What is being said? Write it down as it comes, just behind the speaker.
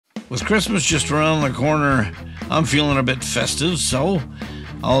With Christmas just around the corner, I'm feeling a bit festive, so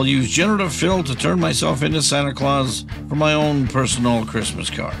I'll use Generative Fill to turn myself into Santa Claus for my own personal Christmas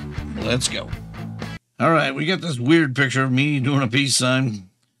card. Let's go. Alright, we got this weird picture of me doing a peace sign.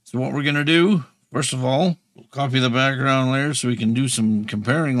 So what we're going to do, first of all, we'll copy the background layer so we can do some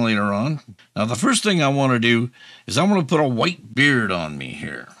comparing later on. Now the first thing I want to do is I want to put a white beard on me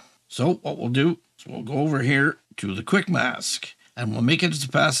here. So what we'll do is we'll go over here to the quick mask and we'll make its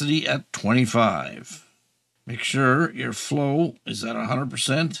opacity at 25. Make sure your flow is at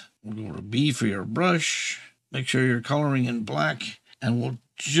 100%. We'll go to B for your brush. Make sure you're coloring in black, and we'll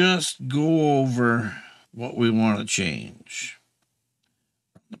just go over what we want to change.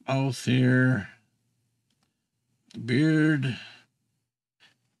 The mouth here, the beard.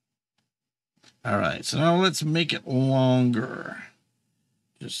 All right, so now let's make it longer,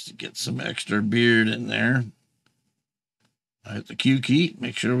 just to get some extra beard in there. I hit the Q key,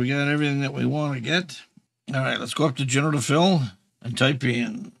 make sure we got everything that we want to get. All right, let's go up to Generative Fill and type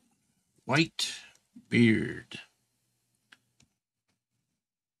in white beard.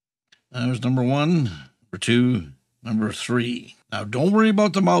 There's number 1, number 2, number 3. Now, don't worry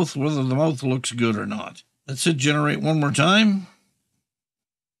about the mouth, whether the mouth looks good or not. Let's hit generate one more time.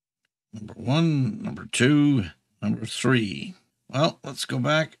 Number 1, number 2, number 3. Well, let's go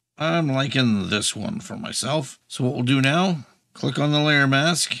back. I'm liking this one for myself. So what we'll do now, click on the layer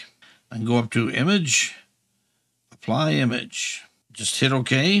mask and go up to Image, Apply Image. Just hit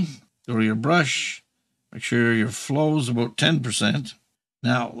OK. Go to your brush. Make sure your flow is about 10%.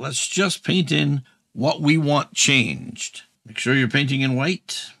 Now, let's just paint in what we want changed. Make sure you're painting in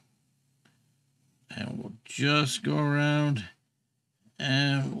white. And we'll just go around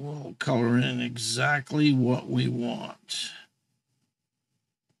and we'll color in exactly what we want.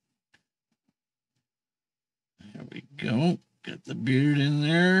 There we go. Get the beard in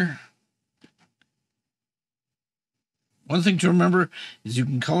there. One thing to remember is you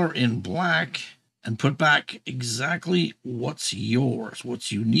can color in black and put back exactly what's yours,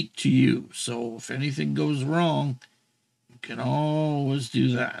 what's unique to you. So if anything goes wrong, you can always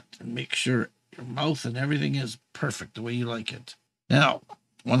do that and make sure your mouth and everything is perfect the way you like it. Now,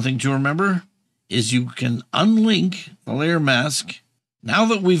 one thing to remember is you can unlink the layer mask. Now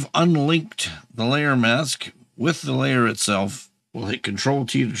that we've unlinked the layer mask with the layer itself, we'll hit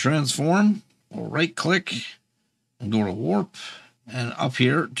Control-T to transform. We'll right-click and go to Warp. And up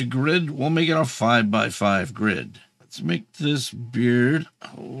here to Grid, we'll make it a 5x5 grid. Let's make this beard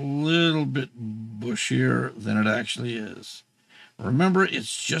a little bit bushier than it actually is. Remember,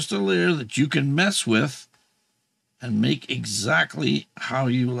 it's just a layer that you can mess with and make exactly how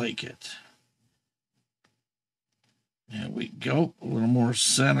you like it. There we go, a little more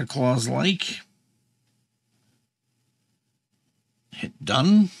Santa Claus-like. Hit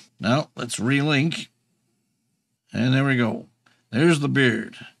Done. Now, let's relink. And there we go. There's the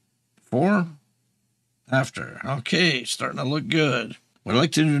beard. Before, after. Okay, starting to look good. What I'd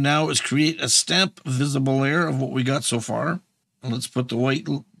like to do now is create a stamp visible layer of what we got so far. And let's put the white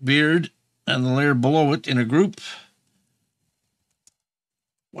beard and the layer below it in a group.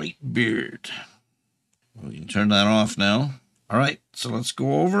 White beard. We can turn that off now. All right, so let's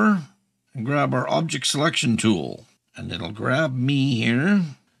go over and grab our object selection tool. And it'll grab me here.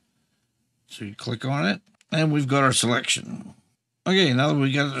 So you click on it, and we've got our selection. Okay, now that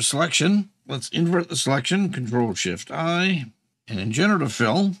we got our selection, let's invert the selection, Control-Shift-I, and in Generative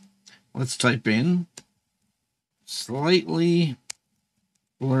Fill, let's type in slightly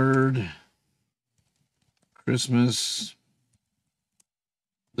blurred Christmas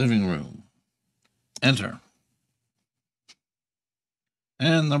living room. Enter.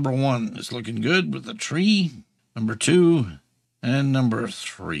 And number 1 is looking good with the tree, number 2, and number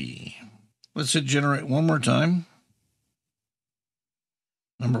 3. Let's hit generate one more time.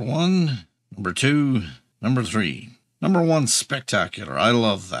 Number 1, number 2, number 3. Number 1, spectacular. I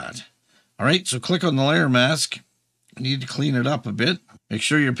love that. All right, so click on the layer mask. I need to clean it up a bit. Make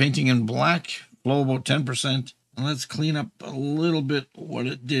sure you're painting in black, flow about 10%. And let's clean up a little bit what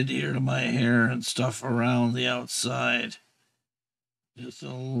it did here to my hair and stuff around the outside. Just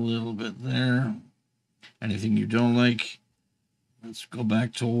a little bit there. Anything you don't like, let's go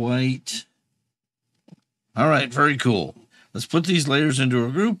back to white. All right, very cool. Let's put these layers into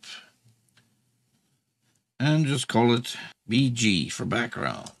a group and just call it BG for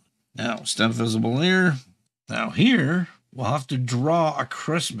background. Now, stamp visible layer. Now here, we'll have to draw a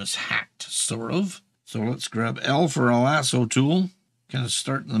Christmas hat, sort of. So let's grab L for a lasso tool, kind of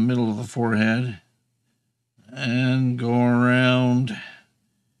start in the middle of the forehead and go around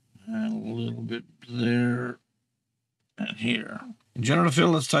and a little bit there and here. In Generative Fill,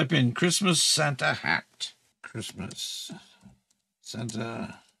 let's type in Christmas Santa hat. Christmas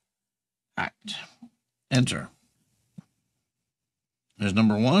Santa hat. Enter. There's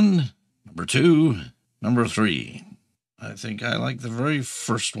number 1, number 2, number 3. I think I like the very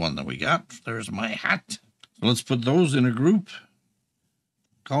first one that we got. There's my hat. So let's put those in a group.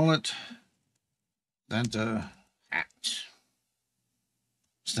 Call it Santa hat.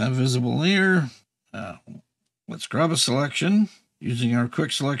 Stamp visible layer. Let's grab a selection using our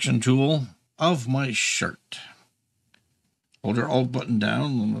quick selection tool of my shirt. Hold our Alt button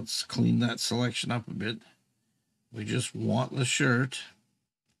down and let's clean that selection up a bit. We just want the shirt.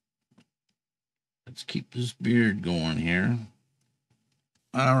 Let's keep this beard going here.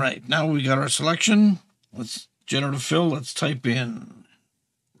 All right, now we got our selection. Let's Generative Fill. Let's type in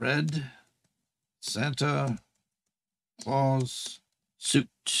red Santa Claus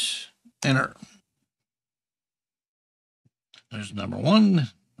suit. Enter. There's number 1,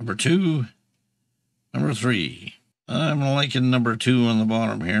 number 2, number 3. I'm liking number 2 on the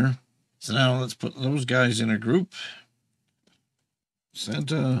bottom here. So now let's put those guys in a group.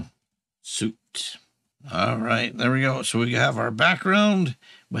 Santa suit. All right, there we go. So we have our background.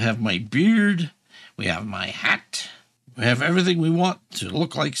 We have my beard. We have my hat. We have everything we want to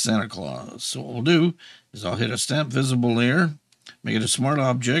look like Santa Claus. So what we'll do is I'll hit a stamp visible layer, make it a smart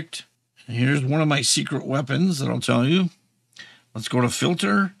object. And here's one of my secret weapons that I'll tell you. Let's go to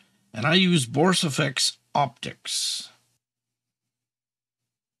filter, and I use Boris Optics.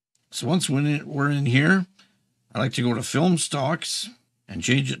 So once we're in here, I like to go to film stocks and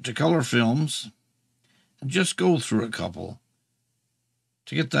change it to color films and just go through a couple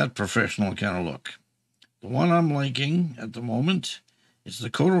to get that professional kind of look. The one I'm liking at the moment is the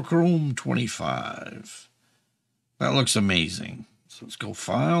Kodachrome 25. That looks amazing. So let's go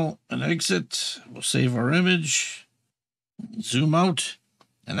File and Exit. We'll save our image, zoom out,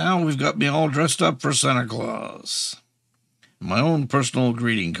 and now we've got me all dressed up for Santa Claus. My own personal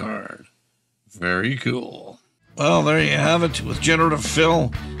greeting card. Very cool. Well, there you have it. With Generative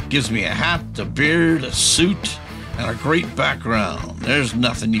Fill, gives me a hat, a beard, a suit, and a great background. There's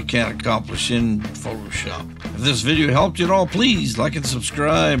nothing you can't accomplish in Photoshop. If this video helped you at all, please like and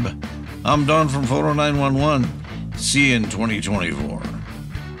subscribe. I'm Don from Photo 911. See you in 2024.